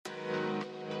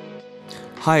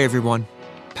Hi everyone,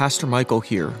 Pastor Michael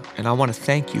here, and I want to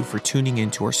thank you for tuning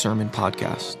into our sermon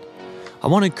podcast. I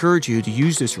want to encourage you to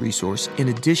use this resource in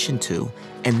addition to,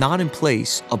 and not in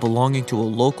place of, belonging to a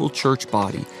local church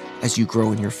body as you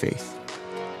grow in your faith.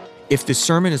 If this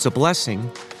sermon is a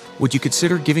blessing, would you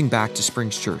consider giving back to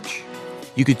Springs Church?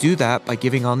 You could do that by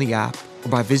giving on the app or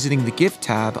by visiting the Gift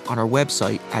tab on our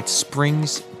website at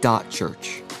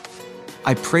springs.church.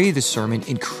 I pray this sermon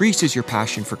increases your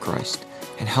passion for Christ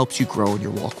and helps you grow in your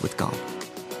walk with God.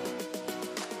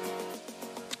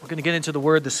 We're going to get into the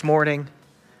Word this morning.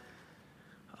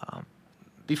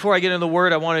 Before I get into the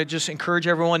Word, I want to just encourage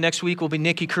everyone. Next week will be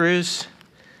Nicky Cruz.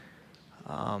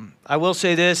 I will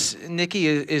say this,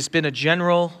 Nicky has been a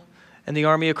general in the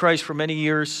Army of Christ for many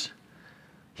years.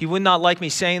 He would not like me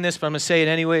saying this, but I'm going to say it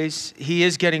anyways. He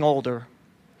is getting older.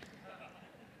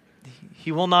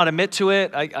 He will not admit to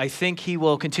it. I think he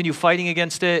will continue fighting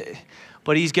against it,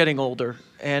 but he's getting older.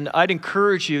 And I'd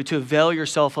encourage you to avail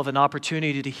yourself of an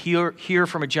opportunity to hear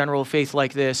from a general of faith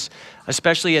like this,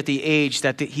 especially at the age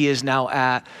that he is now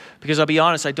at. Because I'll be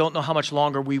honest, I don't know how much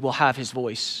longer we will have his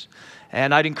voice.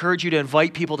 And I'd encourage you to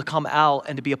invite people to come out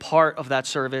and to be a part of that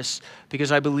service,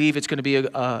 because I believe it's going to be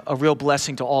a real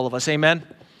blessing to all of us. Amen?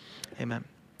 Amen.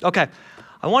 Okay,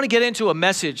 I want to get into a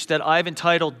message that I've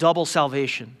entitled Double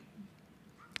Salvation.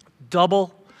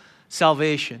 Double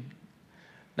salvation.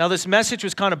 Now, this message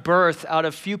was kind of birthed out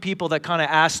of a few people that kind of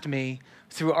asked me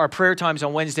through our prayer times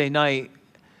on Wednesday night,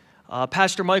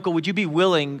 Pastor Michael, would you be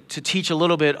willing to teach a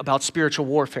little bit about spiritual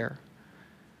warfare?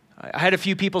 I had a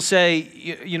few people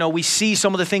say, you know, we see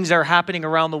some of the things that are happening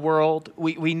around the world.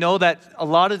 We know that a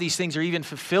lot of these things are even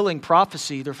fulfilling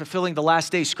prophecy. They're fulfilling the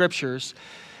last day scriptures.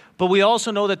 But we also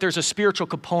know that there's a spiritual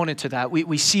component to that.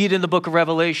 We see it in the book of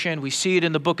Revelation. We see it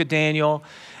in the book of Daniel.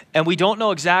 And we don't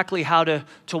know exactly how to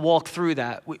walk through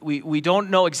that. We don't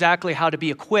know exactly how to be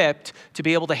equipped to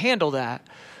be able to handle that.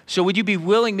 So would you be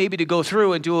willing maybe to go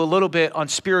through and do a little bit on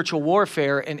spiritual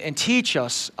warfare and teach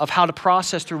us of how to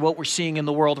process through what we're seeing in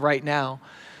the world right now?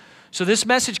 So this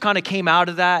message kind of came out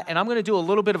of that, and I'm going to do a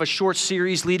little bit of a short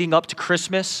series leading up to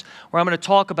Christmas, where I'm going to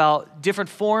talk about different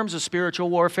forms of spiritual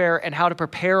warfare and how to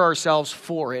prepare ourselves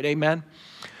for it. Amen?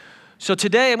 So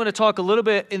today I'm going to talk a little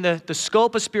bit in the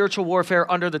scope of spiritual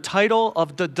warfare under the title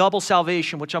of the double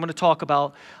salvation, which I'm going to talk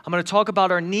about. I'm going to talk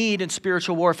about our need in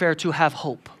spiritual warfare to have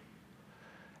hope.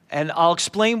 And I'll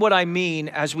explain what I mean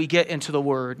as we get into the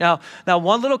Word. Now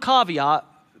one little caveat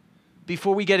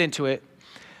before we get into it.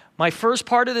 My first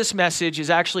part of this message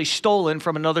is actually stolen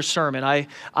from another sermon.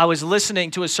 I was listening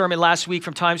to a sermon last week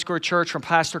from Times Square Church from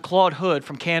Pastor Claude Hood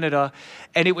from Canada,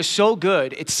 and it was so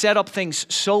good. It set up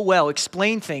things so well,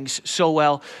 explained things so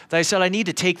well, that I said, I need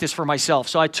to take this for myself.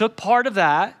 So I took part of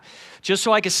that just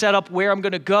so I could set up where I'm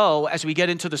going to go as we get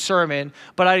into the sermon.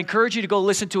 But I'd encourage you to go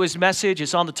listen to his message.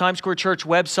 It's on the Times Square Church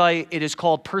website. It is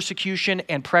called Persecution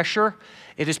and Pressure.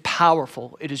 It is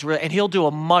powerful. It is real, and he'll do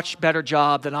a much better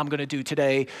job than I'm going to do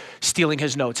today stealing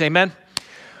his notes. Amen?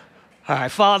 All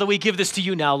right, Father, we give this to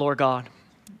you now, Lord God.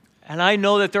 And I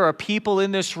know that there are people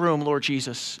in this room, Lord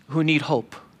Jesus, who need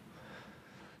hope.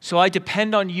 So I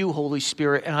depend on you, Holy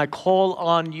Spirit, and I call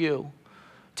on you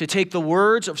to take the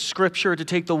words of Scripture, to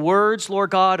take the words, Lord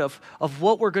God, of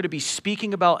what we're going to be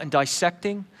speaking about and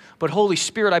dissecting. But Holy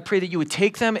Spirit, I pray that you would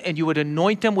take them and you would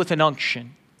anoint them with an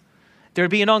unction. There'd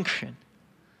be an unction.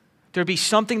 There'd be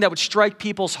something that would strike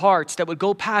people's hearts that would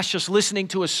go past just listening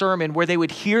to a sermon, where they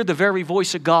would hear the very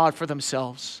voice of God for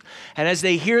themselves. And as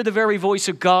they hear the very voice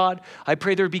of God, I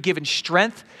pray there would be given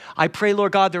strength. I pray,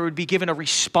 Lord God, there would be given a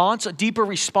response, a deeper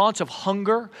response of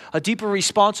hunger, a deeper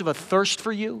response of a thirst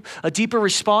for you, a deeper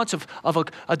response of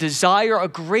a desire, a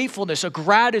gratefulness, a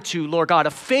gratitude, Lord God,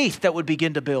 a faith that would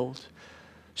begin to build.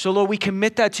 So, Lord, we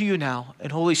commit that to you now.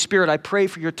 And Holy Spirit, I pray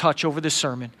for your touch over this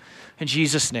sermon. In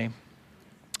Jesus' name.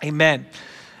 Amen.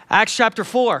 Acts chapter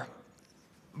 4,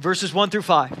 verses 1 through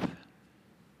 5.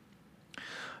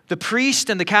 The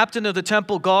priest and the captain of the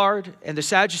temple guard and the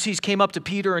Sadducees came up to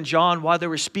Peter and John while they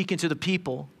were speaking to the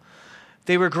people.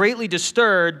 They were greatly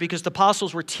disturbed because the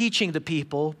apostles were teaching the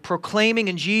people, proclaiming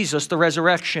in Jesus the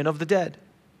resurrection of the dead.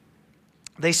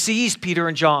 They seized Peter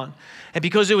and John, and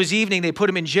because it was evening, they put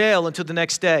them in jail until the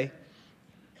next day.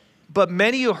 But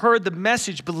many who heard the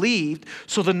message believed,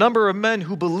 so the number of men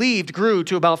who believed grew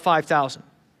to about 5,000.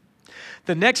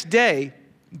 The next day,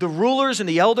 the rulers and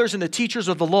the elders and the teachers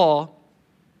of the law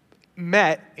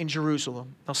met in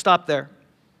Jerusalem. Now stop there.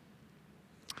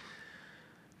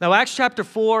 Now Acts chapter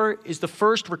 4 is the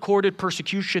first recorded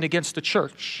persecution against the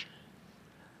church.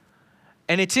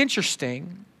 And it's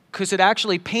interesting because it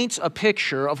actually paints a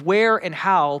picture of where and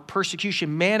how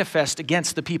persecution manifests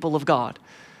against the people of God.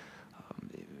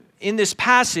 in this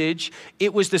passage,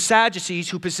 it was the Sadducees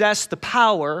who possessed the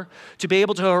power to be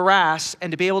able to harass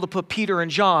and to be able to put Peter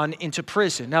and John into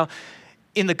prison. Now,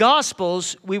 in the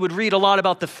Gospels, we would read a lot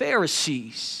about the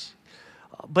Pharisees,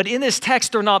 but in this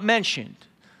text, they're not mentioned.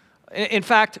 In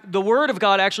fact, the Word of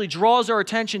God actually draws our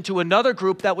attention to another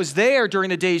group that was there during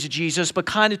the days of Jesus, but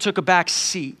kind of took a back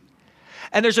seat.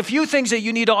 And there's a few things that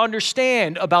you need to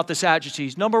understand about the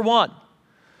Sadducees. Number one,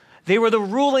 they were the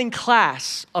ruling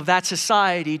class of that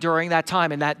society during that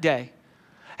time and that day.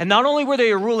 And not only were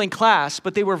they a ruling class,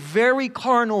 but they were very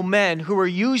carnal men who were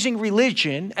using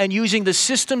religion and using the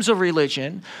systems of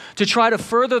religion to try to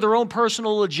further their own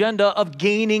personal agenda of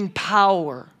gaining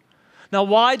power. Now,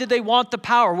 why did they want the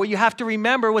power? Well, you have to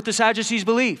remember what the Sadducees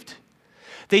believed.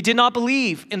 They did not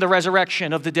believe in the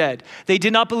resurrection of the dead. They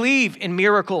did not believe in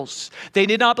miracles. They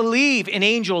did not believe in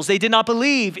angels. They did not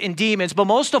believe in demons. But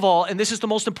most of all, and this is the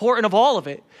most important of all of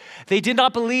it, they did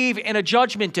not believe in a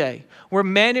judgment day where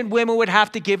men and women would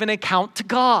have to give an account to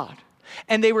God.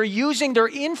 And they were using their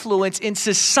influence in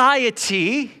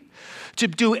society to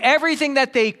do everything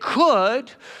that they could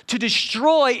to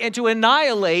destroy and to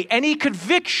annihilate any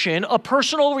conviction of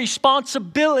personal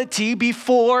responsibility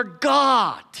before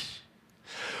God.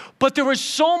 But there was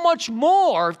so much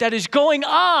more that is going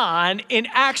on in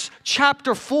Acts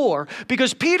chapter 4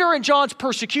 because Peter and John's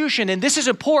persecution, and this is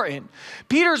important,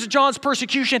 Peter's and John's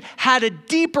persecution had a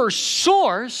deeper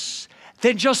source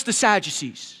than just the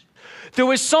Sadducees. There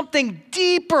was something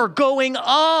deeper going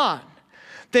on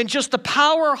than just the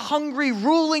power-hungry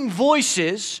ruling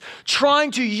voices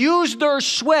trying to use their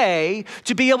sway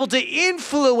to be able to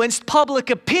influence public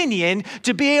opinion,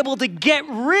 to be able to get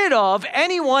rid of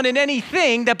anyone and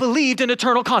anything that believed in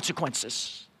eternal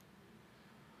consequences.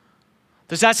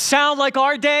 Does that sound like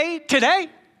our day today?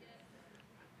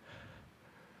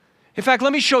 In fact,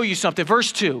 let me show you something.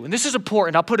 Verse 2, and this is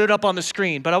important. I'll put it up on the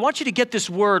screen, but I want you to get this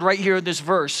word right here in this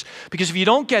verse, because if you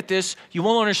don't get this, you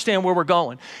won't understand where we're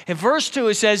going. In verse 2,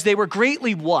 it says, they were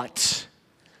greatly what?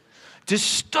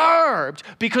 Disturbed,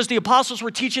 because the apostles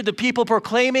were teaching the people,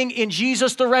 proclaiming in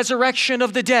Jesus the resurrection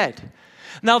of the dead.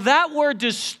 Now that word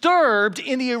disturbed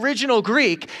in the original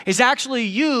Greek is actually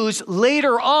used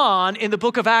later on in the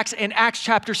book of Acts in Acts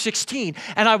chapter 16.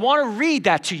 And I want to read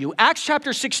that to you. Acts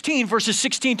chapter 16 verses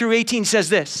 16 through 18 says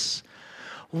this.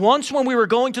 Once when we were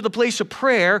going to the place of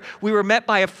prayer, we were met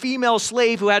by a female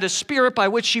slave who had a spirit by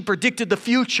which she predicted the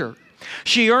future.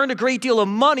 She earned a great deal of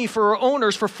money for her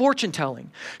owners for fortune telling.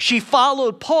 She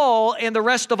followed Paul and the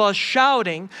rest of us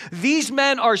shouting, "These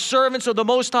men are servants of the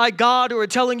Most High God who are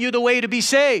telling you the way to be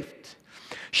saved."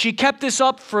 She kept this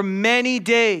up for many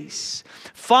days.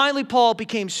 Finally, Paul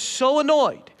became so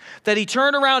annoyed that he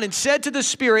turned around and said to the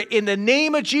spirit, "In the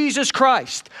name of Jesus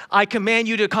Christ, I command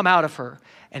you to come out of her."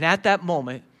 And at that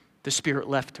moment, the spirit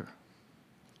left her.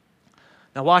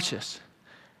 Now watch this.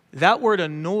 That word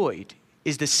annoyed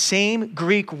is the same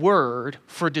Greek word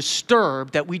for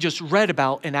disturbed that we just read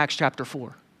about in Acts chapter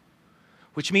 4.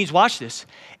 Which means, watch this,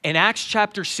 in Acts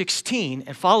chapter 16,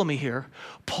 and follow me here,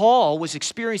 Paul was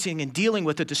experiencing and dealing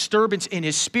with a disturbance in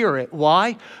his spirit.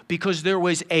 Why? Because there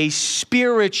was a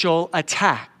spiritual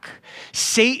attack.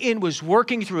 Satan was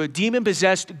working through a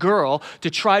demon-possessed girl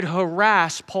to try to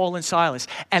harass Paul and Silas.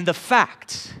 And the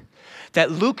fact that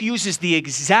Luke uses the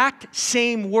exact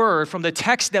same word from the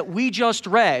text that we just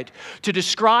read to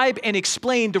describe and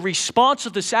explain the response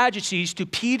of the Sadducees to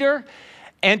Peter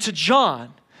and to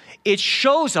John, it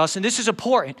shows us, and this is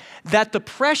important, that the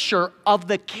pressure of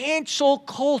the cancel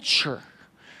culture,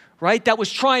 right, that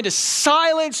was trying to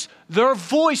silence their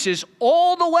voices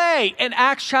all the way in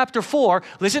Acts chapter 4,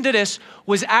 listen to this,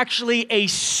 was actually a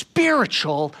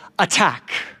spiritual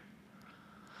attack.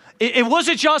 It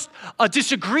wasn't just a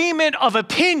disagreement of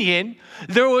opinion.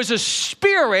 There was a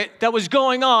spirit that was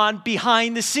going on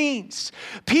behind the scenes.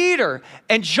 Peter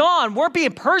and John weren't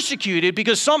being persecuted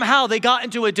because somehow they got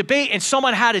into a debate and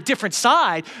someone had a different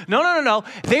side. No.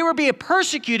 They were being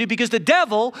persecuted because the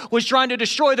devil was trying to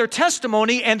destroy their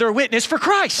testimony and their witness for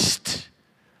Christ.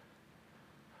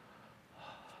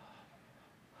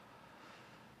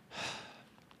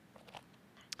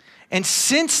 And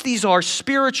since these are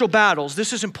spiritual battles,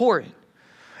 this is important.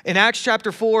 In Acts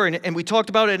chapter 4, and we talked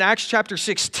about it in Acts chapter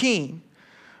 16,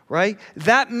 right?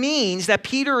 That means that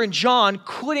Peter and John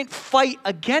couldn't fight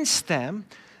against them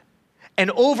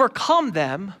and overcome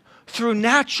them through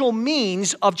natural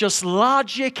means of just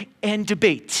logic and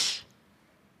debate.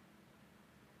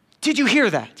 Did you hear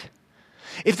that?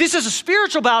 If this is a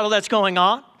spiritual battle that's going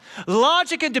on,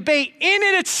 logic and debate in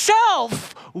and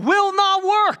itself will not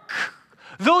work.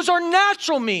 Those are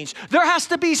natural means. There has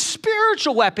to be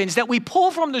spiritual weapons that we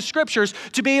pull from the scriptures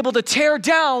to be able to tear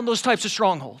down those types of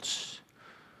strongholds.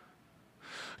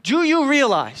 Do you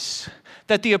realize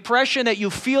that the oppression that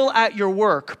you feel at your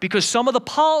work, because some of the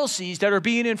policies that are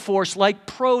being enforced, like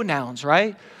pronouns,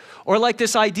 right? Or like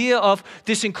this idea of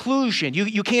this inclusion,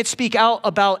 you can't speak out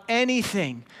about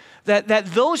anything. That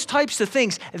those types of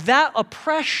things, that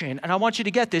oppression, and I want you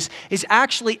to get this, is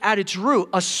actually at its root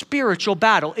a spiritual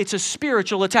battle. It's a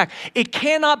spiritual attack. It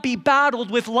cannot be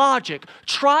battled with logic.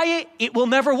 Try it, it will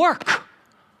never work.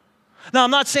 Now,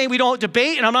 I'm not saying we don't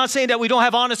debate, and I'm not saying that we don't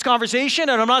have honest conversation,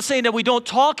 and I'm not saying that we don't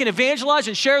talk and evangelize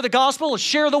and share the gospel and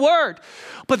share the word.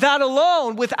 But that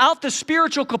alone, without the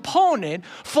spiritual component,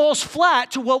 falls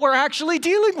flat to what we're actually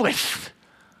dealing with.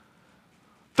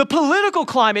 The political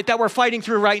climate that we're fighting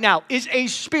through right now is a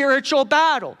spiritual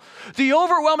battle. The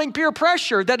overwhelming peer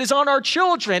pressure that is on our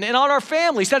children and on our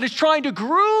families that is trying to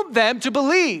groom them to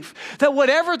believe that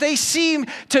whatever they seem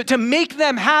to make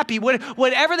them happy,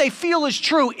 whatever they feel is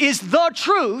true, is the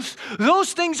truth.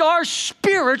 Those things are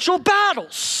spiritual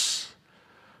battles.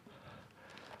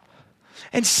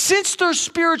 And since they're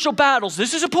spiritual battles,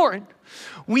 this is important,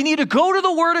 we need to go to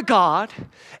the Word of God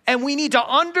and we need to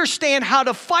understand how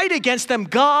to fight against them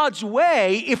God's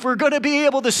way if we're going to be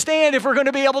able to stand, if we're going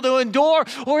to be able to endure,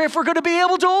 or if we're going to be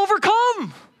able to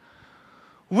overcome.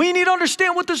 We need to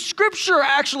understand what the scripture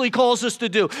actually calls us to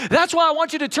do. That's why I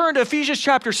want you to turn to Ephesians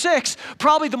chapter 6,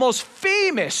 probably the most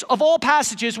famous of all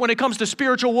passages when it comes to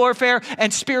spiritual warfare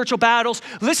and spiritual battles.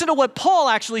 Listen to what Paul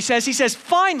actually says. He says,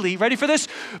 finally, ready for this?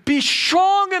 Be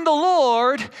strong in the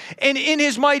Lord and in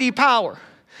his mighty power.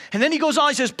 And then he goes on,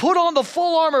 he says, put on the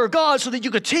full armor of God so that you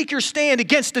could take your stand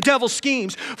against the devil's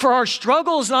schemes. For our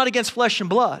struggle is not against flesh and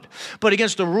blood, but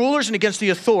against the rulers and against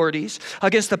the authorities,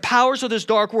 against the powers of this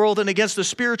dark world and against the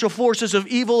spiritual forces of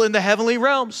evil in the heavenly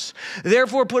realms.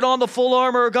 Therefore, put on the full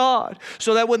armor of God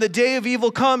so that when the day of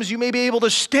evil comes, you may be able to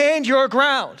stand your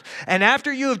ground. And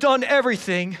after you have done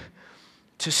everything,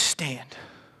 to stand.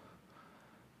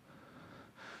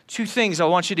 Two things I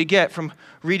want you to get from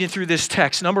reading through this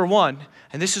text. Number one,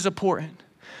 and this is important,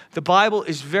 the Bible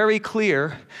is very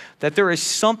clear that there is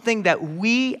something that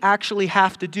we actually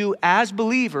have to do as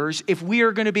believers if we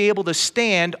are going to be able to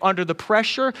stand under the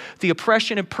pressure, the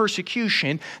oppression, and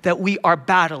persecution that we are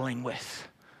battling with.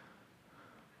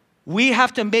 We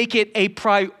have to make it a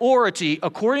priority,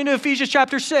 according to Ephesians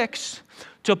chapter 6,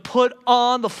 to put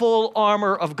on the full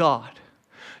armor of God.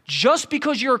 Just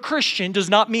because you're a Christian does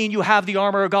not mean you have the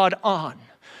armor of God on.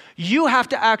 You have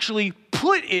to actually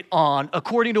put it on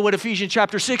according to what Ephesians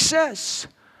chapter 6 says.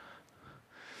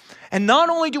 And not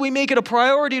only do we make it a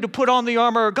priority to put on the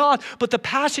armor of God, but the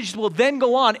passage will then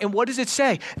go on. And what does it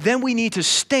say? Then we need to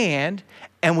stand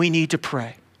and we need to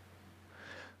pray.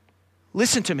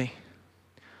 Listen to me.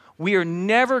 We are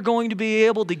never going to be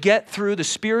able to get through the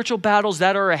spiritual battles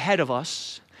that are ahead of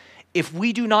us if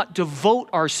we do not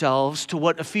devote ourselves to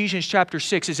what Ephesians chapter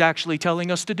 6 is actually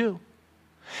telling us to do.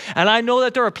 And I know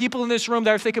that there are people in this room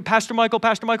that are thinking, Pastor Michael,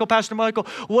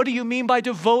 what do you mean by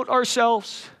devote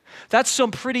ourselves? That's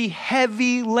some pretty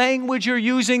heavy language you're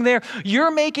using there. You're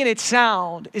making it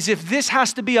sound as if this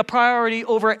has to be a priority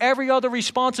over every other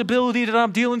responsibility that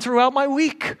I'm dealing throughout my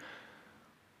week.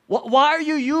 Why are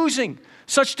you using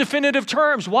such definitive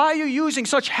terms? Why are you using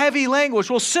such heavy language?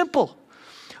 Well, simple.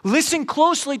 Listen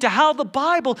closely to how the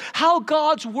Bible, how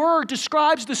God's word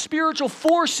describes the spiritual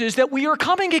forces that we are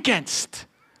coming against.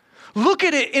 Look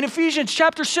at it in Ephesians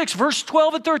chapter 6, verse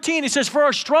 12 and 13. It says, for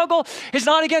our struggle is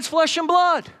not against flesh and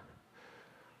blood.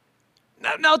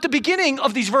 Now, at the beginning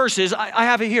of these verses, I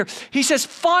have it here. He says,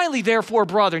 finally, therefore,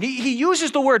 brethren. He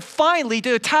uses the word finally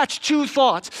to attach two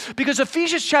thoughts. Because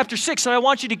Ephesians chapter 6, and I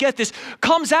want you to get this,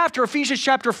 comes after Ephesians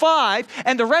chapter 5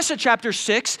 and the rest of chapter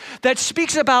 6 that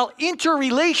speaks about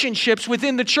interrelationships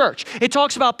within the church. It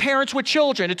talks about parents with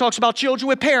children. It talks about children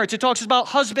with parents. It talks about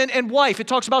husband and wife. It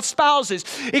talks about spouses.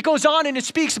 It goes on and it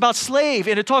speaks about slave.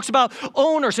 And it talks about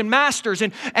owners and masters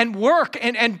and work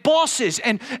and bosses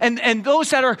and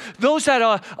those that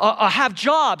have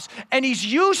jobs. And he's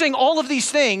using all of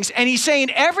these things and he's saying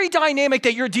every dynamic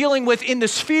that you're dealing with in the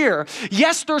sphere,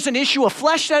 yes, there's an issue of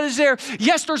flesh that is there.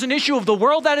 Yes, there's an issue of the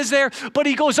world that is there. But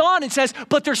he goes on and says,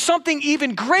 but there's something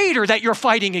even greater that you're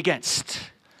fighting against.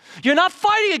 You're not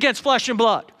fighting against flesh and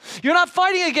blood. You're not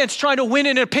fighting against trying to win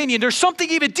an opinion. There's something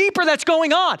even deeper that's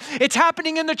going on. It's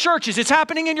happening in the churches. It's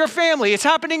happening in your family. It's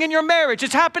happening in your marriage.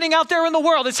 It's happening out there in the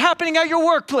world. It's happening at your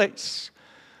workplace.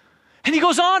 And he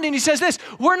goes on and he says this,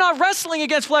 we're not wrestling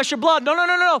against flesh and blood.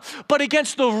 No. But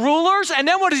against the rulers. And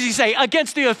then what does he say?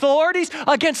 Against the authorities,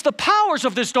 against the powers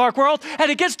of this dark world, and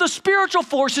against the spiritual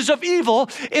forces of evil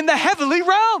in the heavenly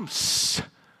realms.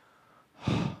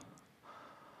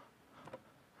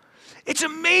 It's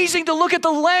amazing to look at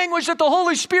the language that the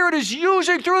Holy Spirit is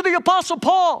using through the Apostle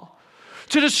Paul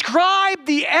to describe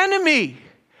the enemy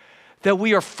that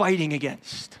we are fighting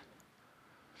against.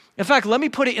 In fact, let me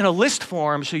put it in a list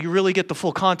form so you really get the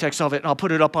full context of it, and I'll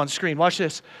put it up on screen. Watch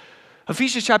this.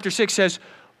 Ephesians chapter 6 says,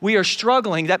 we are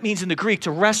struggling, that means in the Greek,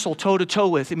 to wrestle toe-to-toe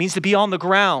with. It means to be on the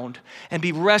ground and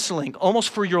be wrestling, almost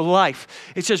for your life.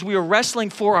 It says we are wrestling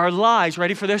for our lives,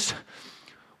 ready for this?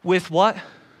 With what?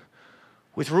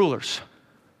 With rulers.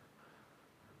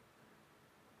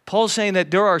 Paul's saying that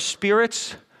there are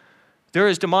spirits, there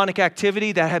is demonic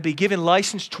activity that have been given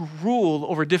license to rule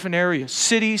over different areas,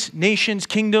 cities, nations,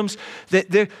 kingdoms, that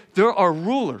there are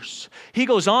rulers. He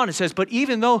goes on and says, but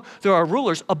even though there are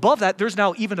rulers, above that, there's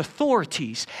now even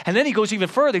authorities. And then he goes even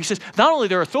further. He says, not only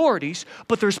there are authorities,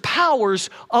 but there's powers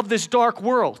of this dark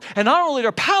world. And not only are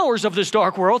there powers of this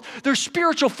dark world, there's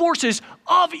spiritual forces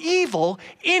of evil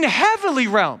in heavenly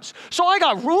realms. So I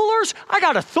got rulers, I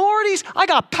got authorities, I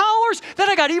got powers, then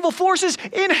I got evil forces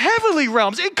in heavenly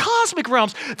realms, in cosmic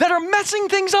realms that are messing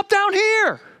things up down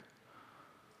here.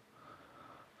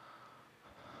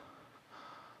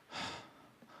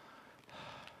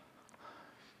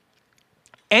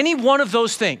 Any one of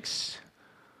those things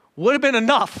would have been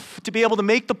enough to be able to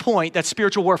make the point that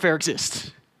spiritual warfare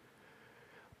exists.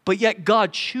 But yet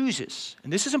God chooses,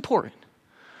 and this is important,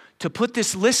 to put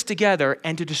this list together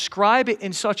and to describe it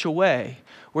in such a way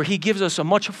where he gives us a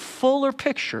much fuller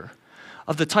picture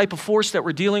of the type of force that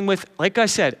we're dealing with, like I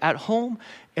said, at home,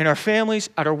 in our families,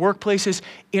 at our workplaces,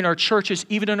 in our churches,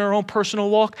 even in our own personal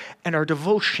walk, and our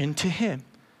devotion to him.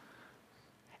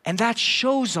 And that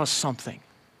shows us something.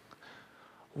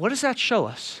 What does that show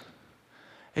us?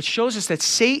 It shows us that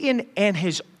Satan and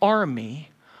his army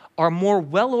are more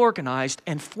well-organized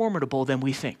and formidable than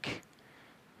we think.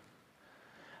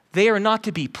 They are not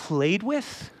to be played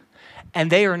with,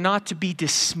 and they are not to be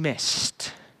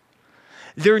dismissed.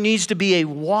 There needs to be a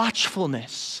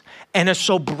watchfulness and a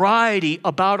sobriety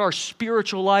about our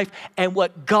spiritual life and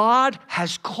what God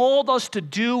has called us to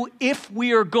do if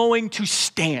we are going to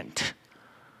stand.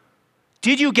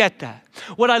 Did you get that?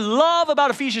 What I love about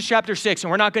Ephesians chapter 6,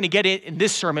 and we're not going to get it in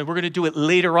this sermon, we're going to do it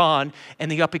later on in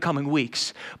the upcoming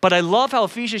weeks. But I love how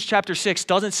Ephesians chapter 6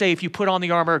 doesn't say if you put on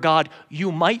the armor of God,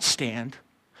 you might stand.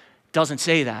 It doesn't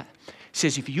say that. It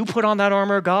says if you put on that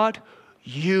armor of God,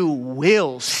 you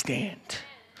will stand.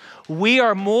 We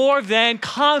are more than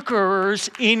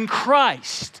conquerors in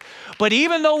Christ. But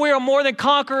even though we are more than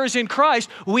conquerors in Christ,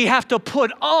 we have to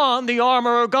put on the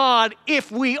armor of God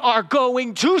if we are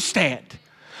going to stand.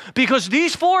 Because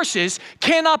these forces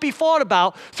cannot be fought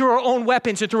about through our own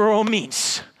weapons and through our own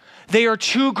means. They are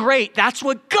too great. That's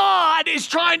what God is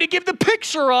trying to give the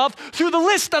picture of through the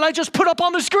list that I just put up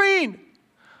on the screen.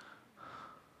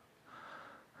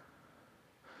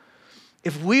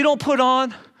 If we don't put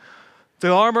on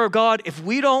the armor of God, if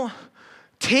we don't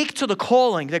take to the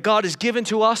calling that God has given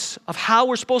to us of how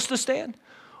we're supposed to stand,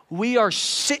 we are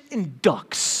sitting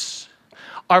ducks.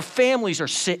 Our families are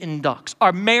sitting ducks.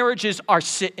 Our marriages are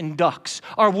sitting ducks.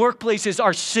 Our workplaces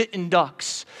are sitting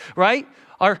ducks, right?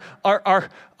 Our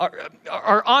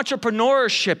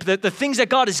entrepreneurship, the things that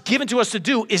God has given to us to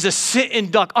do is a sitting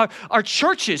duck. Our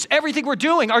churches, everything we're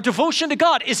doing, our devotion to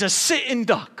God is a sitting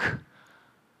duck.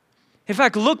 In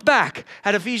fact, look back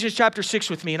at Ephesians chapter 6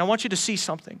 with me, and I want you to see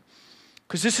something,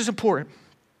 because this is important.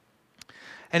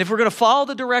 And if we're going to follow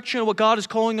the direction of what God is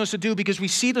calling us to do, because we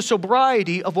see the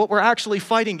sobriety of what we're actually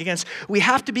fighting against, we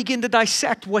have to begin to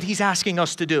dissect what he's asking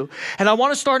us to do. And I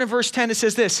want to start in verse 10. It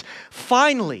says this,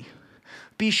 finally,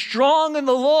 be strong in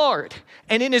the Lord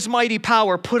and in his mighty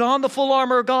power. Put on the full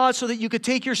armor of God so that you could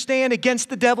take your stand against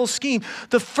the devil's scheme.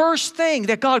 The first thing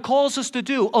that God calls us to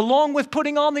do, along with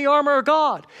putting on the armor of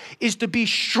God, is to be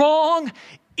strong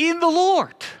in the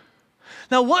Lord.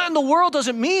 Now, what in the world does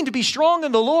it mean to be strong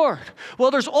in the Lord?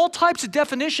 Well, there's all types of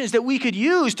definitions that we could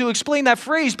use to explain that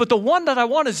phrase, but the one that I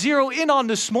want to zero in on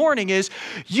this morning is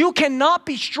you cannot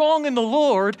be strong in the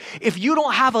Lord if you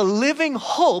don't have a living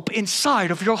hope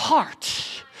inside of your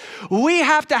heart. We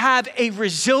have to have a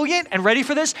resilient, and ready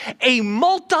for this, a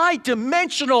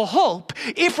multi-dimensional hope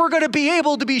if we're going to be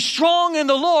able to be strong in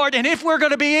the Lord and if we're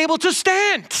going to be able to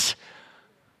stand.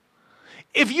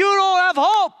 If you don't have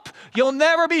hope, you'll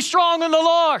never be strong in the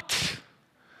Lord.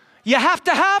 You have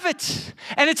to have it.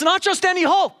 And it's not just any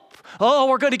hope. Oh,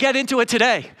 we're going to get into it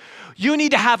today. You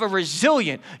need to have a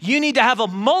resilient, you need to have a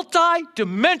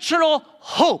multi-dimensional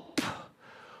hope.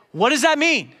 What does that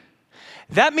mean?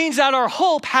 That means that our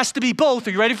hope has to be both,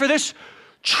 are you ready for this?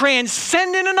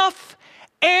 Transcendent enough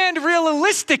and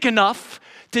realistic enough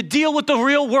to deal with the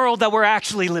real world that we're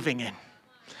actually living in.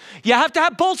 You have to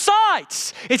have both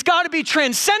sides. It's got to be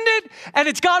transcendent and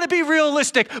it's got to be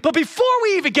realistic. But before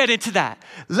we even get into that,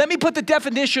 let me put the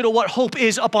definition of what hope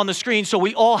is up on the screen so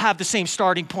we all have the same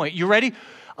starting point. You ready?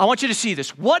 I want you to see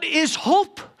this. What is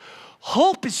hope?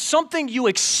 Hope is something you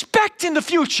expect in the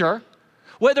future,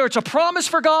 whether it's a promise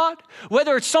for God,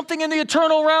 whether it's something in the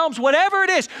eternal realms, whatever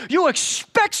it is, you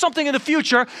expect something in the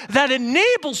future that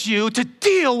enables you to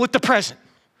deal with the present.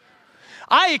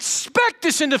 I expect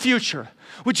this in the future,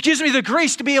 which gives me the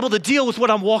grace to be able to deal with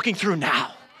what I'm walking through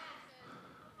now.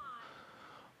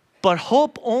 But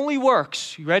hope only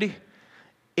works, you ready?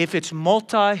 If it's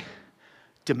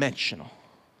multi-dimensional.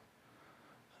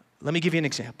 Let me give you an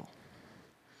example.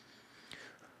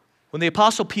 When the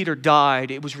Apostle Peter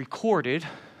died, it was recorded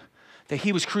that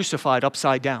he was crucified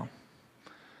upside down.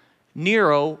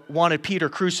 Nero wanted Peter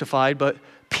crucified, but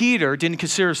Peter didn't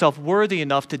consider himself worthy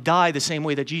enough to die the same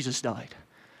way that Jesus died.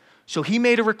 So he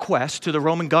made a request to the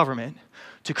Roman government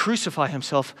to crucify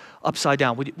himself upside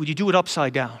down. Would you do it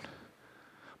upside down?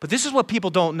 But this is what people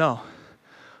don't know.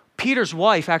 Peter's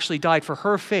wife actually died for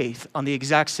her faith on the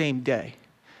exact same day.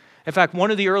 In fact,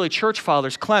 one of the early church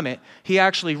fathers, Clement, he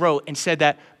actually wrote and said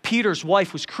that Peter's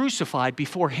wife was crucified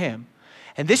before him.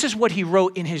 And this is what he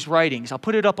wrote in his writings. I'll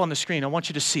put it up on the screen. I want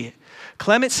you to see it.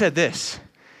 Clement said this.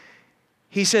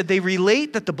 He said, they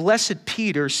relate that the blessed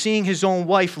Peter, seeing his own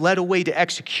wife led away to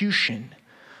execution,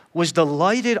 was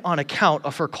delighted on account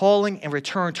of her calling and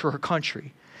return to her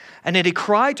country. And that he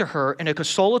cried to her in a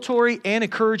consolatory and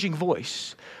encouraging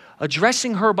voice,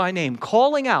 addressing her by name,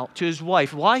 calling out to his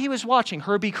wife while he was watching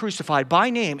her be crucified by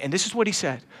name. And this is what he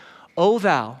said, O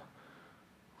thou,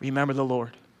 remember the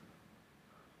Lord.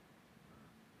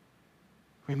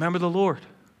 Remember the Lord.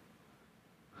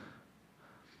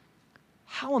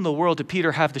 How in the world did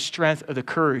Peter have the strength or the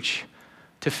courage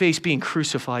to face being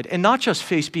crucified? And not just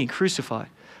face being crucified,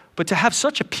 but to have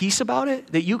such a peace about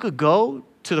it that you could go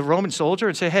to the Roman soldier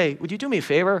and say, hey, would you do me a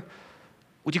favor?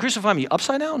 Would you crucify me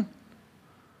upside down?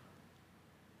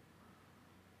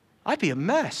 I'd be a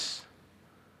mess.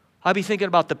 I'd be thinking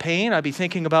about the pain. I'd be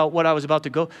thinking about what I was about to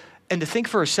go. And to think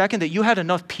for a second that you had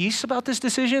enough peace about this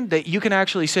decision that you can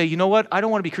actually say, you know what? I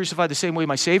don't want to be crucified the same way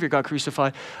my Savior got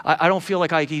crucified. I don't feel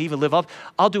like I can even live up.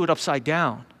 I'll do it upside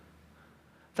down.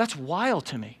 That's wild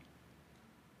to me.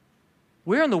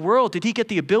 Where in the world did he get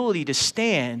the ability to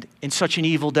stand in such an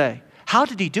evil day? How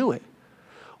did he do it?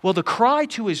 Well, the cry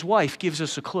to his wife gives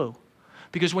us a clue.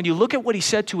 Because when you look at what he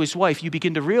said to his wife, you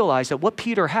begin to realize that what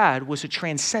Peter had was a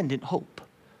transcendent hope.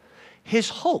 His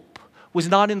hope was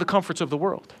not in the comforts of the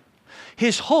world.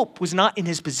 His hope was not in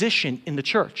his position in the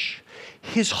church.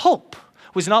 His hope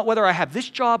was not whether I have this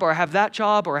job or I have that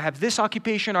job or I have this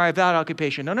occupation or I have that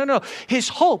occupation. No. His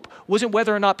hope wasn't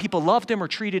whether or not people loved him or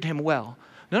treated him well.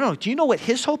 No. Do you know what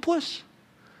his hope was?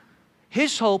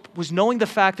 His hope was knowing the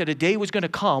fact that a day was going to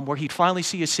come where he'd finally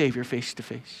see his Savior face to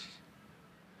face.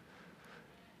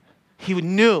 He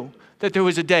knew that there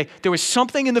was a day, there was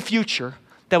something in the future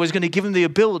that was going to give him the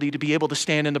ability to be able to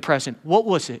stand in the present. What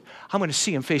was it? I'm going to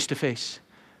see him face to face.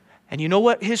 And you know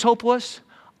what his hope was?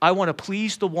 I want to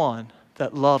please the one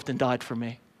that loved and died for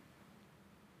me.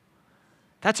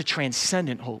 That's a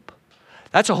transcendent hope.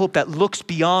 That's a hope that looks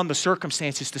beyond the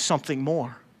circumstances to something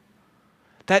more.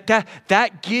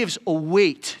 That gives a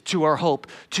weight to our hope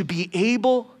to be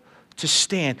able to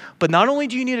stand. But not only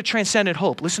do you need a transcendent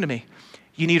hope, listen to me,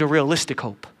 you need a realistic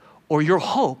hope, or your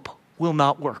hope will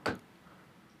not work.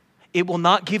 It will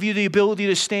not give you the ability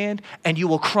to stand, and you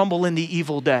will crumble in the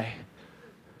evil day.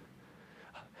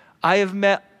 I have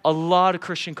met a lot of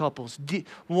Christian couples,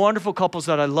 wonderful couples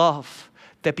that I love,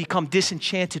 that become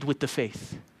disenchanted with the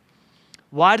faith.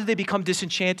 Why do they become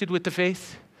disenchanted with the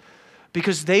faith?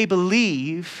 Because they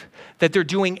believe that they're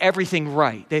doing everything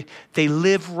right. They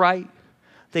live right.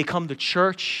 They come to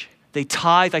church. They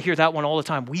tithe. I hear that one all the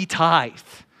time. We tithe.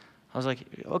 I was like,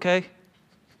 okay.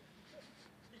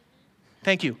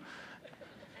 Thank you.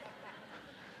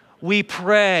 We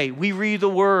pray. We read the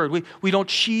word. We don't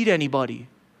cheat anybody.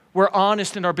 We're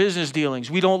honest in our business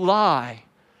dealings. We don't lie.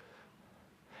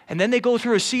 And then they go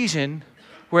through a season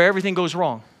where everything goes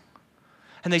wrong.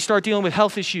 And they start dealing with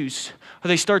health issues, or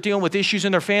they start dealing with issues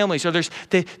in their families, or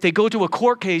they go to a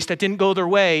court case that didn't go their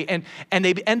way, and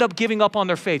they end up giving up on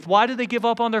their faith. Why do they give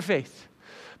up on their faith?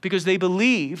 Because they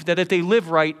believe that if they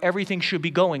live right, everything should be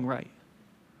going right.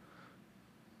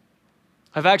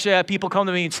 I've actually had people come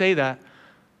to me and say that.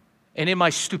 And in my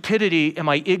stupidity and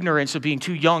my ignorance of being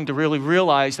too young to really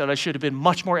realize that I should have been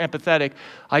much more empathetic,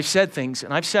 I've said things,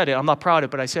 and I've said it, I'm not proud of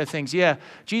it, but I said things, yeah,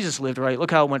 Jesus lived right.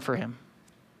 Look how it went for him.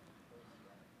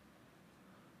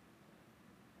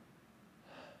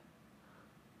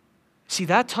 See,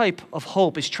 that type of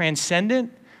hope is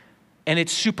transcendent and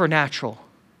it's supernatural.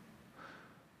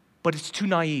 But it's too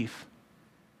naive.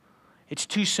 It's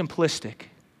too simplistic.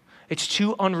 It's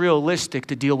too unrealistic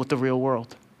to deal with the real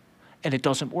world. And it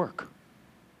doesn't work.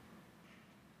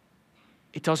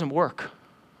 It doesn't work.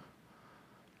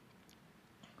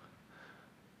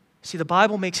 See, the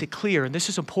Bible makes it clear, and this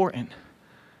is important,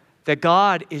 that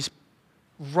God is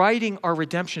writing our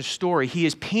redemption story. He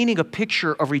is painting a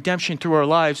picture of redemption through our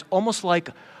lives, almost like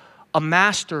a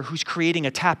master who's creating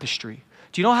a tapestry.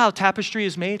 Do you know how a tapestry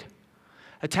is made?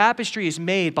 A tapestry is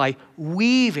made by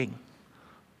weaving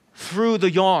through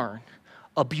the yarn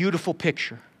a beautiful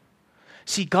picture.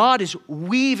 See, God is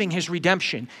weaving his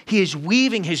redemption. He is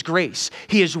weaving his grace.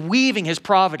 He is weaving his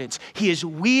providence. He is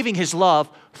weaving his love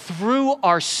through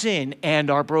our sin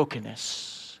and our brokenness.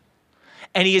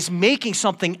 And he is making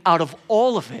something out of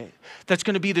all of it that's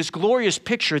going to be this glorious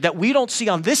picture that we don't see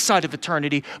on this side of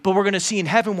eternity, but we're going to see in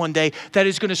heaven one day, that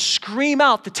is going to scream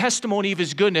out the testimony of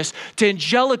his goodness to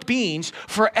angelic beings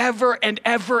forever and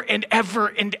ever and ever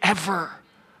and ever.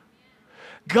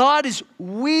 God is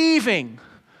weaving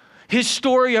his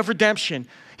story of redemption,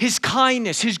 his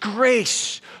kindness, his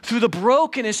grace through the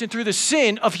brokenness and through the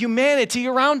sin of humanity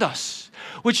around us.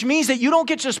 Which means that you don't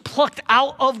get just plucked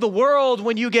out of the world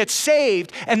when you get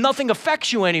saved and nothing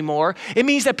affects you anymore. It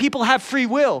means that people have free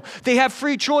will. They have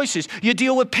free choices. You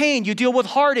deal with pain. You deal with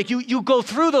heartache. You go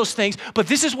through those things. But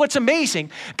this is what's amazing.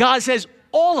 God says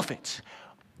all of it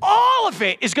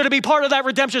is going to be part of that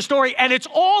redemption story, and it's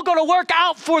all going to work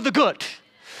out for the good.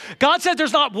 God said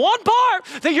there's not one part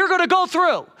that you're going to go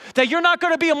through, that you're not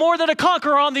going to be more than a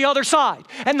conqueror on the other side.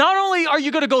 And not only are you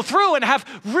going to go through and have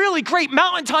really great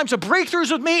mountain times of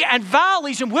breakthroughs with me and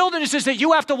valleys and wildernesses that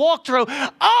you have to walk through,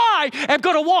 I am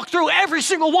going to walk through every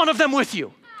single one of them with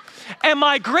you. And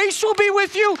my grace will be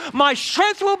with you, my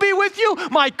strength will be with you,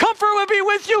 my comfort will be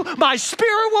with you, my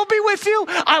spirit will be with you.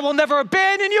 I will never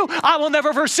abandon you. I will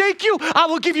never forsake you. I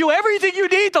will give you everything you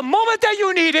need the moment that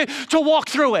you need it to walk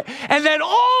through it. And then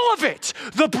all of it,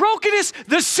 the brokenness,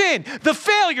 the sin, the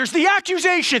failures, the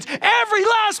accusations, every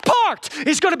last part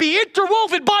is going to be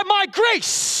interwoven by my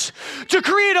grace to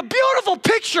create a beautiful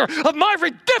picture of my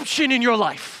redemption in your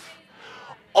life.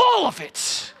 All of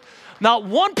it. Not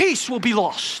one piece will be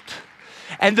lost.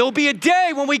 And there'll be a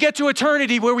day when we get to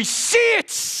eternity where we see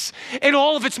it in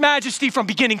all of its majesty from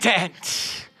beginning to end.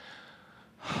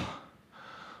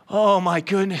 Oh my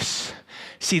goodness.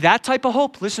 See, that type of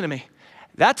hope, listen to me,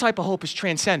 that type of hope is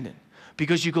transcendent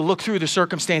because you can look through the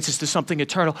circumstances to something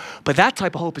eternal, but that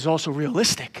type of hope is also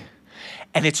realistic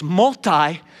and it's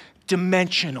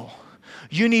multi-dimensional.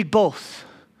 You need both.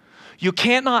 You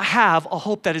cannot have a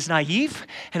hope that is naive,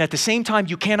 and at the same time,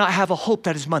 you cannot have a hope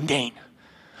that is mundane.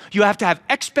 You have to have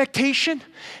expectation,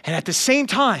 and at the same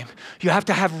time, you have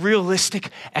to have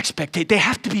realistic expectation. They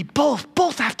have to be both.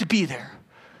 Both have to be there.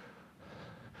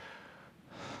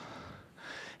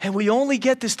 And we only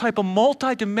get this type of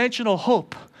multidimensional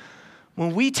hope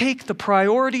when we take the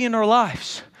priority in our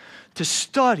lives to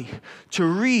study, to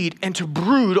read, and to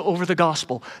brood over the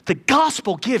gospel. The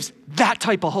gospel gives that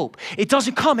type of hope. It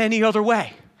doesn't come any other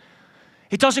way.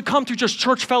 It doesn't come through just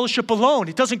church fellowship alone.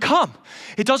 It doesn't come.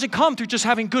 It doesn't come through just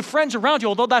having good friends around you,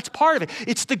 although that's part of it.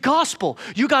 It's the gospel.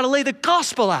 You got to lay the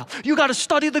gospel out. You got to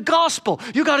study the gospel.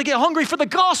 You got to get hungry for the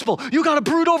gospel. You got to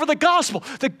brood over the gospel.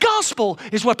 The gospel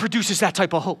is what produces that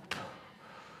type of hope.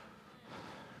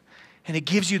 And it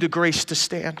gives you the grace to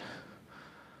stand.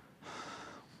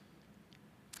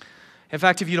 In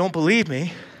fact, if you don't believe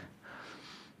me,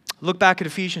 look back at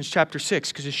Ephesians chapter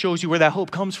 6 because it shows you where that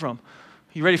hope comes from.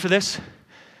 You ready for this?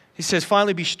 He says,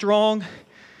 finally be strong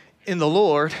in the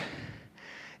Lord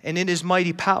and in his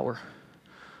mighty power.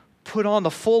 Put on the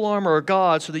full armor of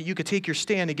God so that you could take your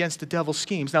stand against the devil's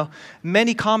schemes. Now,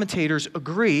 many commentators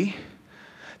agree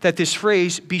that this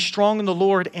phrase, be strong in the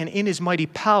Lord and in his mighty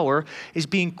power, is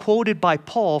being quoted by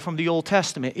Paul from the Old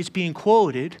Testament. It's being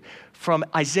quoted from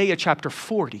Isaiah chapter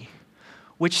 40.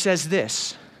 Which says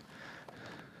this,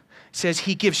 it says,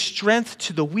 he gives strength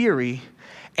to the weary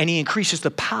and he increases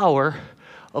the power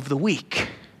of the weak.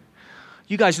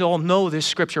 You guys all know this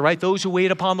scripture, right? Those who wait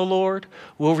upon the Lord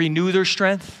will renew their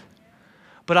strength.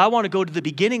 But I want to go to the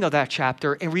beginning of that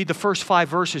chapter and read the first 5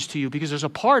 verses to you because there's a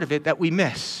part of it that we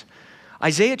miss.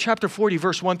 Isaiah chapter 40,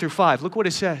 verse 1 through 5. Look what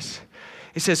it says.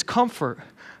 It says, comfort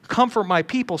my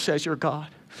people, says your God.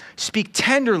 Speak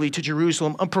tenderly to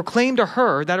Jerusalem and proclaim to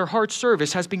her that her heart's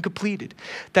service has been completed,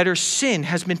 that her sin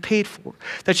has been paid for,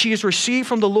 that she has received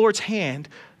from the Lord's hand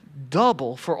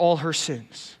double for all her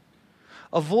sins.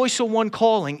 A voice of one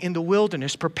calling in the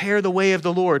wilderness, prepare the way of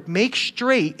the Lord. Make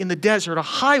straight in the desert a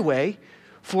highway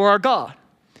for our God.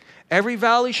 Every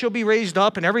valley shall be raised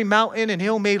up, and every mountain and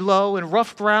hill made low, and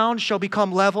rough ground shall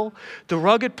become level, the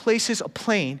rugged places a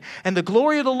plain, and the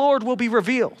glory of the Lord will be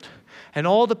revealed, and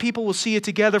all the people will see it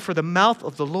together, for the mouth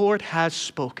of the Lord has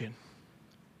spoken.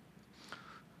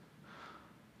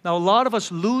 Now, a lot of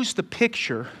us lose the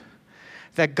picture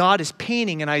that God is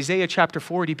painting in Isaiah chapter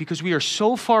 40 because we are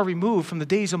so far removed from the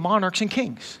days of monarchs and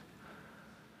kings.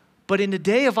 But in the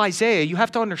day of Isaiah, you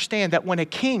have to understand that when a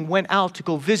king went out to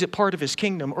go visit part of his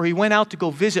kingdom, or he went out to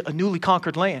go visit a newly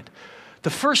conquered land, the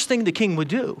first thing the king would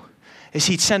do is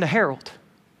he'd send a herald.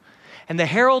 And the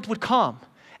herald would come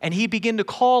and he'd begin to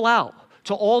call out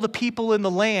to all the people in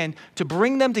the land to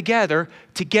bring them together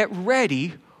to get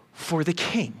ready for the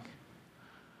king.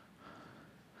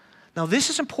 Now, this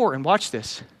is important. Watch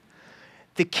this.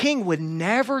 The king would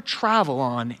never travel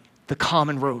on the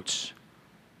common roads.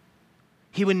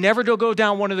 He would never go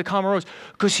down one of the common roads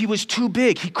because he was too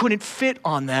big. He couldn't fit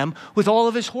on them with all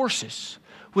of his horses,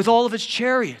 with all of his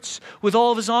chariots, with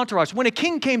all of his entourage. When a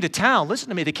king came to town, listen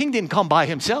to me, the king didn't come by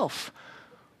himself.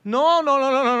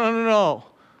 No.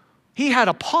 He had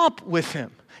a pomp with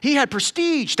him. He had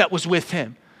prestige that was with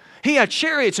him. He had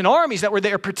chariots and armies that were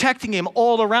there protecting him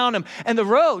all around him. And the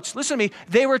roads, listen to me,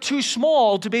 they were too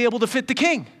small to be able to fit the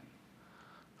king.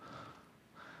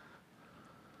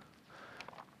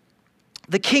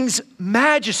 The king's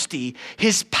majesty,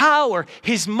 his power,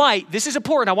 his might, this is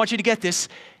important, I want you to get this,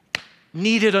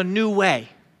 needed a new way.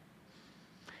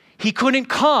 He couldn't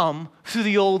come through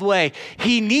the old way.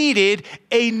 He needed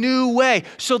a new way.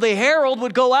 So the herald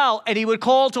would go out and he would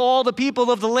call to all the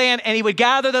people of the land and he would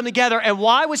gather them together. And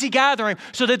why was he gathering?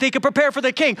 So that they could prepare for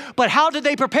the king. But how did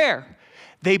they prepare?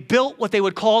 They built what they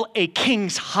would call a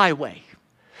king's highway.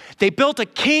 They built a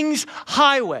king's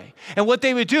highway. And what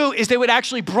they would do is they would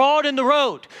actually broaden the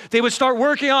road. They would start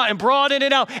working on and broaden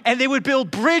it out. And they would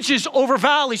build bridges over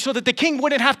valleys so that the king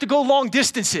wouldn't have to go long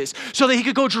distances, so that he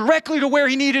could go directly to where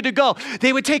he needed to go.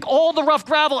 They would take all the rough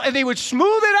gravel and they would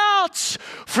smooth it out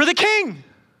for the king.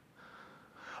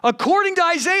 According to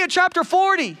Isaiah chapter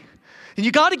 40, and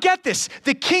you got to get this,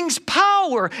 the king's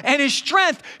power and his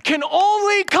strength can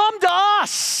only come to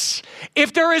us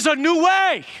if there is a new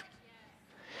way.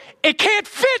 It can't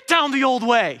fit down the old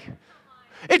way.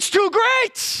 It's too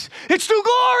great. It's too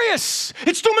glorious.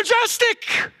 It's too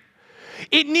majestic.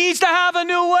 It needs to have a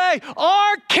new way.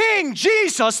 Our King,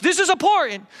 Jesus, this is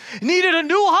important, needed a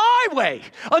new highway,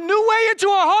 a new way into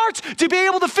our hearts to be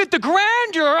able to fit the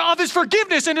grandeur of his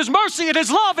forgiveness and his mercy and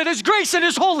his love and his grace and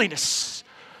his holiness.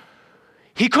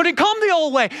 He couldn't come the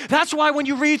old way. That's why when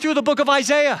you read through the book of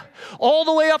Isaiah, all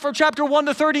the way up from chapter 1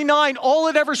 to 39, all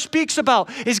it ever speaks about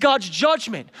is God's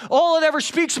judgment. All it ever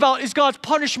speaks about is God's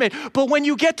punishment. But when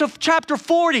you get to chapter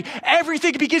 40,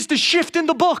 everything begins to shift in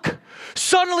the book.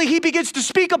 Suddenly he begins to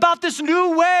speak about this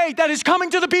new way that is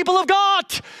coming to the people of God.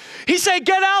 He said,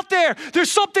 get out there. There's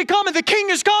something coming. The king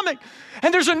is coming.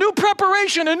 And there's a new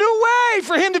preparation, a new way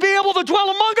for him to be able to dwell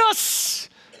among us.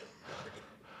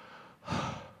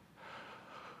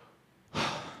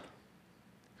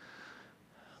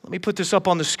 Let me put this up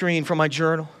on the screen from my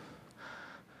journal.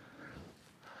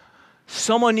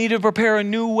 Someone needed to prepare a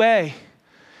new way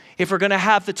if we're going to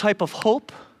have the type of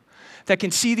hope that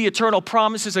can see the eternal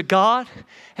promises of God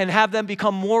and have them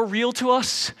become more real to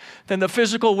us than the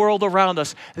physical world around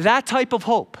us. That type of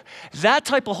hope, that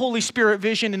type of Holy Spirit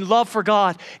vision and love for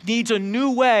God needs a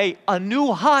new way, a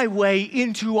new highway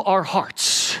into our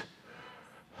hearts.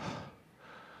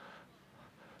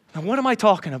 Now, what am I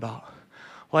talking about?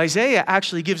 Well, Isaiah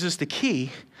actually gives us the key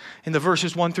in the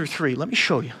verses 1 through 3. Let me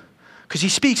show you, because he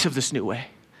speaks of this new way.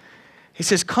 He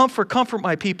says, comfort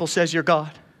my people, says your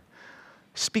God.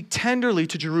 Speak tenderly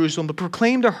to Jerusalem, but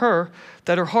proclaim to her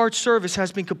that her heart's service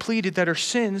has been completed, that her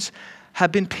sins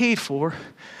have been paid for,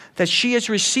 that she has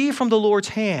received from the Lord's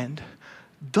hand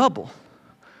double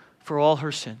for all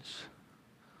her sins.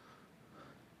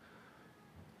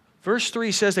 Verse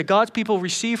 3 says that God's people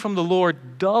receive from the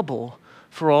Lord double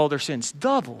for all their sins.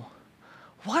 Double.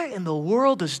 What in the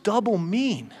world does double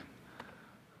mean?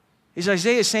 Is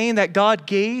Isaiah saying that God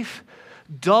gave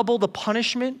double the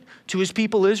punishment to his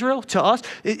people Israel, to us?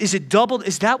 Is it doubled?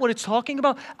 Is that what it's talking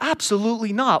about?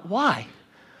 Absolutely not. Why?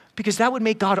 Because that would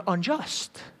make God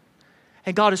unjust.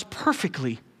 And God is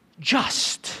perfectly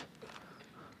just.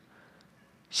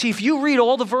 See, if you read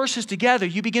all the verses together,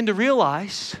 you begin to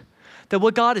realize that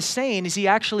what God is saying is he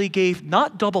actually gave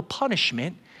not double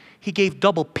punishment, he gave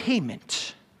double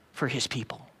payment for his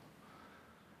people.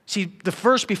 See, the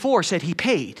verse before said he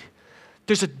paid.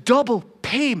 There's a double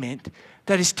payment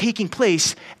that is taking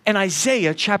place in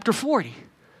Isaiah chapter 40.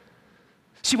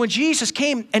 See, when Jesus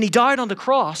came and he died on the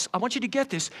cross, I want you to get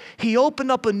this, he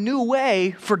opened up a new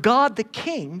way for God the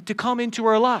King to come into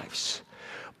our lives.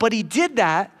 But he did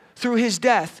that through his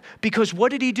death because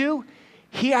what did he do?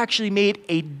 He actually made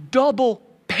a double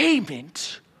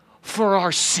payment for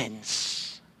our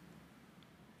sins.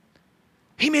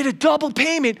 He made a double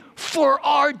payment for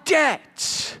our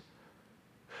debt.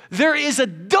 There is a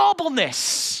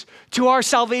doubleness to our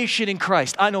salvation in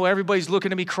Christ. I know everybody's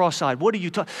looking at me cross-eyed. What are you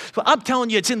talking? I'm telling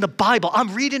you, it's in the Bible.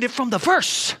 I'm reading it from the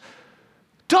verse.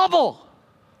 Double.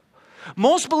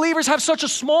 Most believers have such a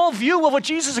small view of what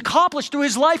Jesus accomplished through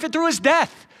his life and through his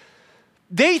death.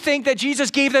 They think that Jesus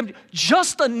gave them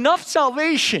just enough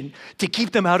salvation to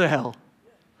keep them out of hell.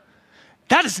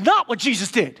 That is not what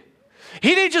Jesus did.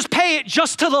 He didn't just pay it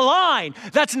just to the line.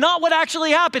 That's not what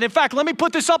actually happened. In fact, let me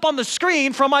put this up on the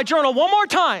screen from my journal one more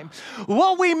time.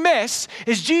 What we miss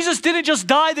is Jesus didn't just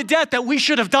die the death that we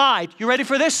should have died. You ready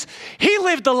for this? He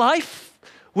lived the life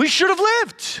we should have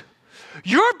lived.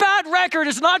 Your bad record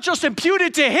is not just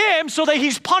imputed to him so that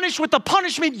he's punished with the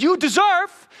punishment you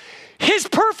deserve. His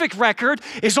perfect record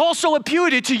is also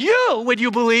imputed to you when you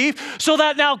believe so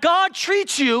that now God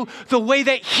treats you the way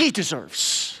that he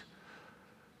deserves.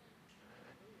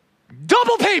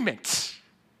 Double payment.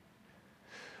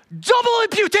 Double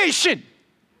imputation.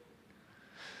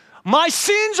 My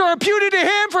sins are imputed to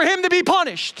him for him to be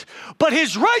punished, but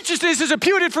his righteousness is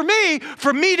imputed for me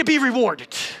to be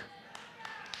rewarded.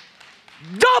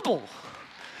 Double.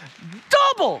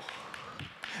 Double.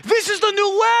 This is the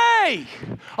new way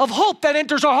of hope that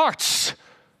enters our hearts.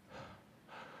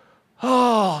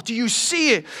 Oh, do you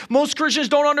see it? Most Christians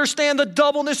don't understand the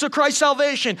doubleness of Christ's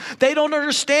salvation. They don't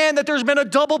understand that there's been a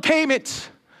double payment.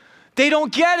 They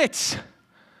don't get it.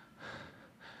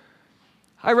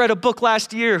 I read a book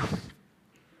last year,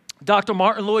 Dr.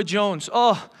 Martin Lloyd-Jones.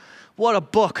 Oh, what a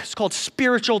book. It's called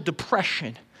Spiritual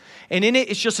Depression. And in it,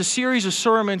 it's just a series of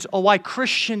sermons on why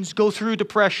Christians go through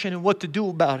depression and what to do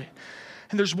about it.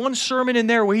 And there's one sermon in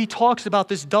there where he talks about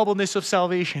this doubleness of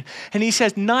salvation. And he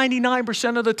says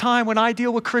 99% of the time when I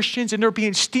deal with Christians and they're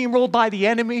being steamrolled by the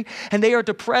enemy and they are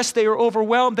depressed, they are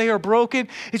overwhelmed, they are broken,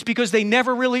 it's because they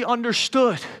never really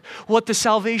understood what the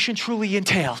salvation truly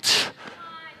entailed.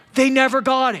 They never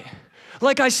got it.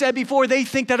 Like I said before, they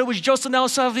think that it was just enough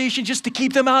salvation just to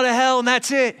keep them out of hell and that's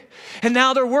it. And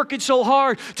now they're working so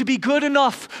hard to be good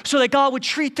enough so that God would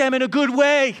treat them in a good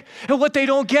way. And what they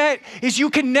don't get is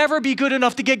you can never be good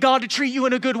enough to get God to treat you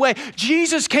in a good way.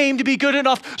 Jesus came to be good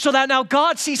enough so that now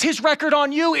God sees his record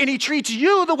on you and he treats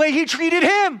you the way he treated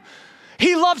him.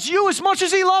 He loves you as much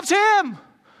as he loves him.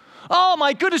 Oh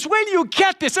my goodness, when you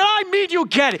get this, and I mean you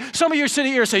get it. Some of you are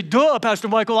sitting here and say, duh, Pastor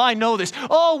Michael, I know this.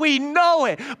 Oh, we know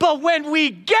it. But when we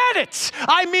get it,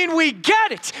 I mean we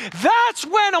get it, that's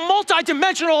when a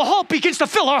multidimensional hope begins to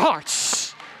fill our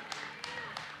hearts.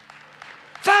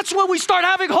 That's when we start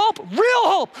having hope,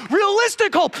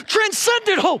 realistic hope,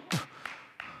 transcendent hope.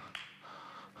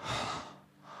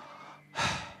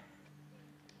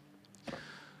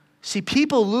 See,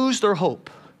 people lose their hope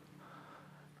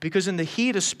because in the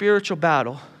heat of spiritual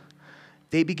battle,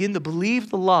 they begin to believe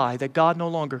the lie that God no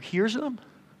longer hears them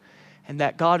and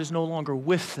that God is no longer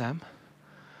with them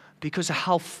because of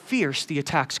how fierce the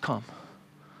attacks come.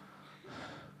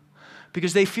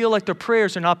 Because they feel like their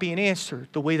prayers are not being answered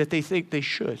the way that they think they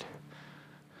should.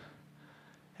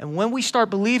 And when we start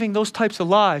believing those types of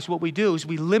lies, what we do is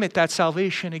we limit that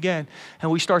salvation again and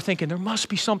we start thinking there must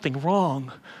be something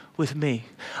wrong with me.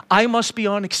 I must be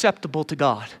unacceptable to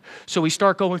God. So we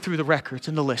start going through the records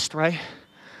and the list, right?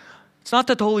 It's not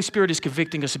that the Holy Spirit is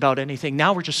convicting us about anything.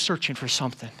 Now we're just searching for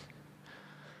something.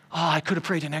 Oh, I could have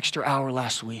prayed an extra hour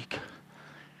last week.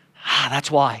 That's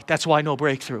why. That's why no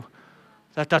breakthrough.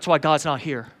 That's why God's not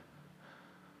here.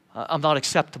 I'm not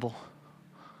acceptable.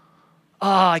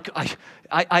 I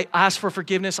asked for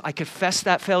forgiveness. I confessed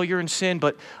that failure and sin,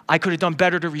 but I could have done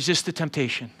better to resist the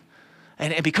temptation.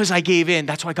 And because I gave in,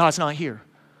 that's why God's not here.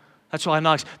 That's why I'm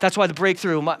not. That's why the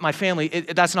breakthrough, my family,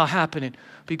 that's not happening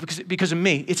because of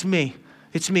me. It's me.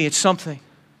 It's me. It's something.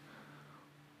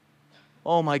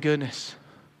 Oh my goodness.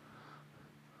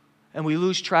 And we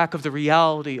lose track of the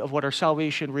reality of what our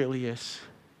salvation really is.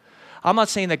 I'm not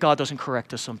saying that God doesn't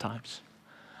correct us sometimes.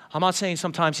 I'm not saying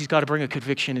sometimes he's got to bring a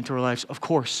conviction into our lives, of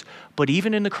course. But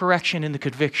even in the correction and the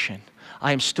conviction,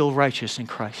 I am still righteous in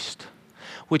Christ.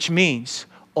 Which means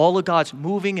All of God's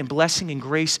moving and blessing and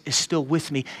grace is still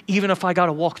with me, even if I got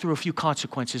to walk through a few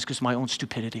consequences because of my own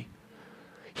stupidity.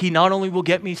 He not only will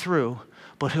get me through,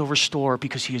 but he'll restore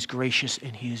because he is gracious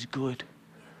and he is good.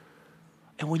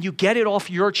 And when you get it off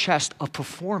your chest of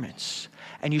performance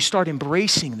and you start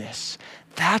embracing this,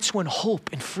 that's when hope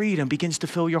and freedom begins to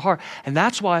fill your heart. And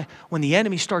that's why when the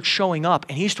enemy starts showing up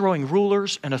and he's throwing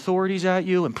rulers and authorities at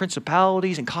you and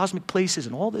principalities and cosmic places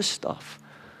and all this stuff,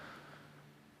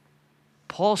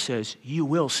 Paul says, you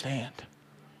will stand.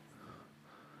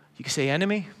 You can say,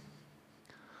 enemy,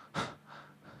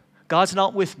 God's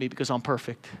not with me because I'm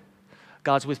perfect.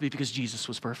 God's with me because Jesus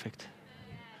was perfect.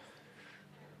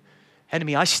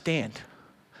 Enemy, I stand.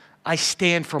 I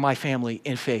stand for my family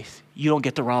in faith. You don't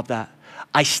get to rob that.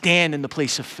 I stand in the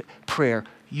place of prayer.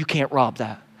 You can't rob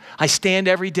that. I stand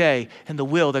every day in the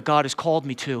will that God has called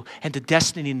me to and the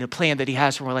destiny and the plan that he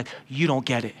has for my life. You don't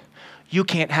get it. You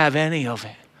can't have any of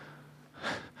it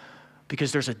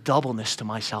because there's a doubleness to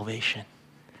my salvation.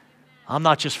 I'm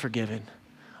not just forgiven.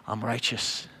 I'm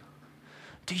righteous.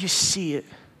 Do you see it?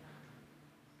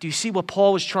 Do you see what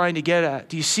Paul was trying to get at?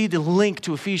 Do you see the link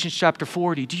to Ephesians chapter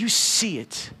 40? Do you see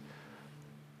it?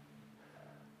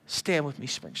 Stand with me,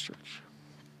 Springs Church.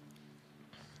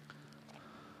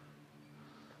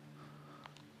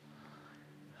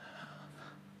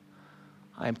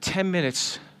 I am 10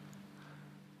 minutes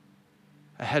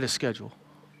ahead of schedule.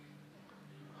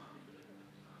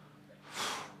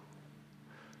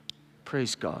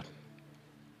 Praise God.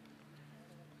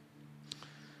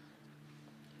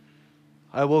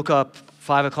 I woke up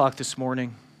 5 o'clock this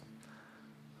morning.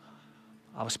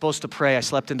 I was supposed to pray. I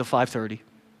slept into 5:30.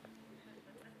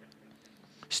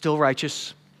 Still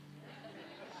righteous.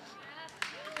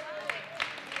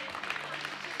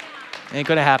 Ain't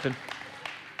gonna happen.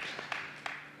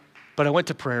 But I went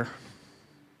to prayer.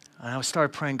 And I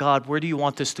started praying, God, where do you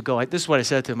want this to go? This is what I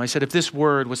said to him. I said, if this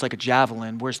word was like a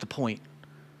javelin, where's the point?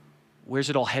 Where's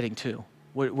it all heading to?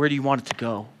 Where do you want it to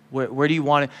go? Where do you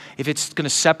want it? If it's going to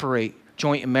separate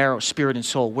joint and marrow, spirit and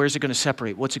soul, where's it going to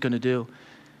separate? What's it going to do?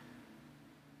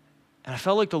 And I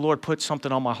felt like the Lord put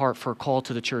something on my heart for a call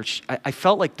to the church. I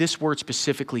felt like this word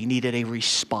specifically needed a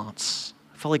response.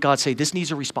 I felt like God said, this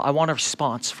needs a response. I want a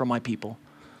response from my people.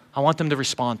 I want them to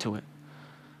respond to it.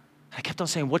 I kept on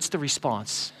saying, what's the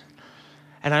response?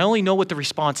 And I only know what the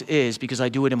response is because I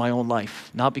do it in my own life,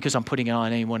 not because I'm putting it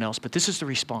on anyone else, but this is the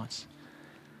response.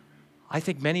 I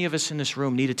think many of us in this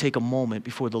room need to take a moment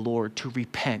before the Lord to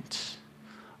repent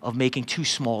of making too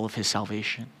small of his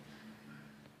salvation.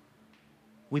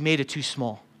 We made it too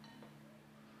small.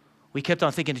 We kept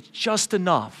on thinking it's just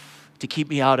enough to keep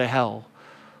me out of hell,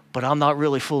 but I'm not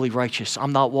really fully righteous.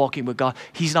 I'm not walking with God.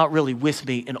 He's not really with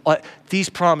me. And these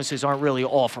promises aren't really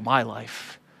all for my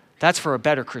life. That's for a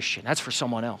better Christian. That's for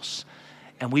someone else.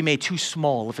 And we made too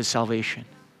small of his salvation.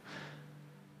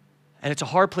 And it's a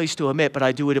hard place to admit, but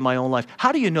I do it in my own life.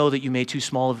 How do you know that you made too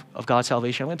small of God's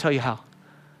salvation? I'm going to tell you how.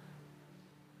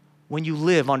 When you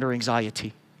live under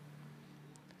anxiety.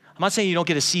 I'm not saying you don't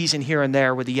get a season here and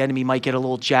there where the enemy might get a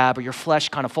little jab or your flesh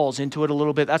kind of falls into it a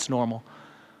little bit. That's normal.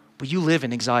 But you live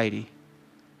in anxiety.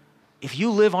 If you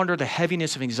live under the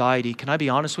heaviness of anxiety, can I be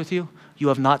honest with you? You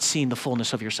have not seen the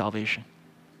fullness of your salvation.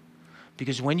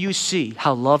 Because when you see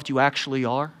how loved you actually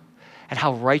are and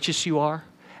how righteous you are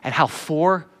and how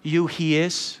for you he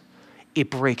is,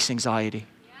 it breaks anxiety.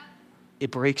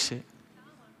 It breaks it.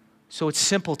 So it's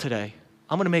simple today.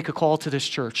 I'm going to make a call to this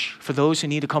church for those who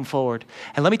need to come forward.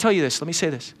 And let me tell you this. Let me say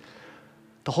this.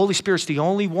 The Holy Spirit's the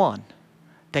only one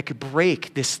that could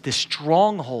break this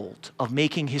stronghold of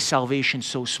making his salvation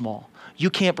so small. You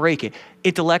can't break it.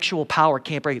 Intellectual power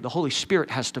can't break it. The Holy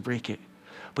Spirit has to break it.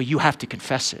 But you have to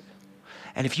confess it.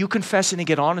 And if you confess it and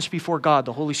get honest before God,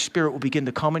 the Holy Spirit will begin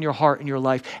to come in your heart and your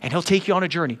life, and he'll take you on a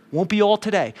journey. Won't be all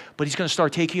today, but he's going to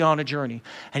start taking you on a journey.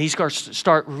 And he's going to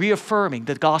start reaffirming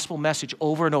the gospel message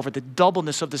over and over, the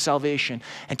doubleness of the salvation,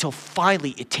 until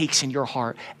finally it takes in your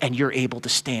heart and you're able to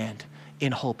stand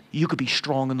in hope. You could be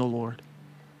strong in the Lord.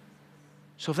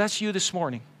 So if that's you this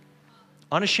morning,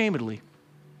 unashamedly,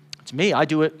 it's me. I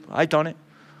do it. I've done it.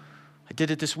 I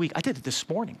did it this week. I did it this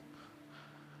morning.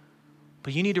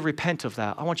 But you need to repent of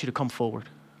that. I want you to come forward.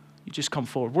 You just come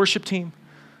forward. Worship team,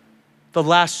 the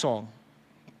last song,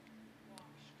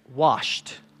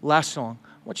 Washed, last song.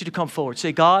 I want you to come forward.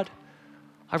 Say, God,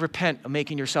 I repent of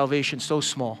making your salvation so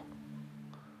small.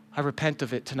 I repent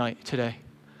of it today.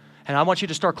 And I want you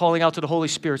to start calling out to the Holy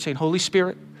Spirit, saying, Holy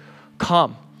Spirit,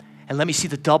 come and let me see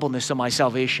the doubleness of my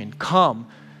salvation. Come,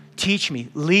 teach me,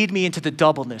 lead me into the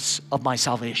doubleness of my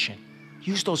salvation.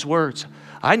 Use those words.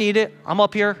 I need it. I'm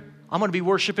up here. I'm going to be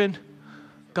worshiping.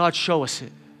 God, show us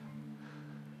it.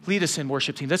 Lead us in,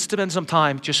 worship team. Let's spend some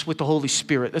time just with the Holy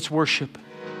Spirit. Let's worship.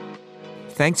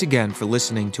 Thanks again for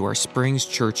listening to our Springs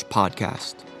Church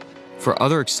podcast. For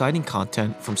other exciting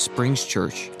content from Springs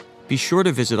Church, be sure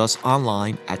to visit us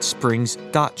online at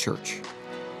springs.church.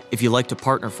 If you'd like to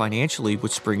partner financially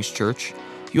with Springs Church,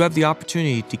 you have the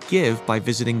opportunity to give by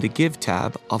visiting the Give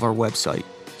tab of our website,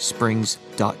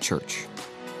 springs.church.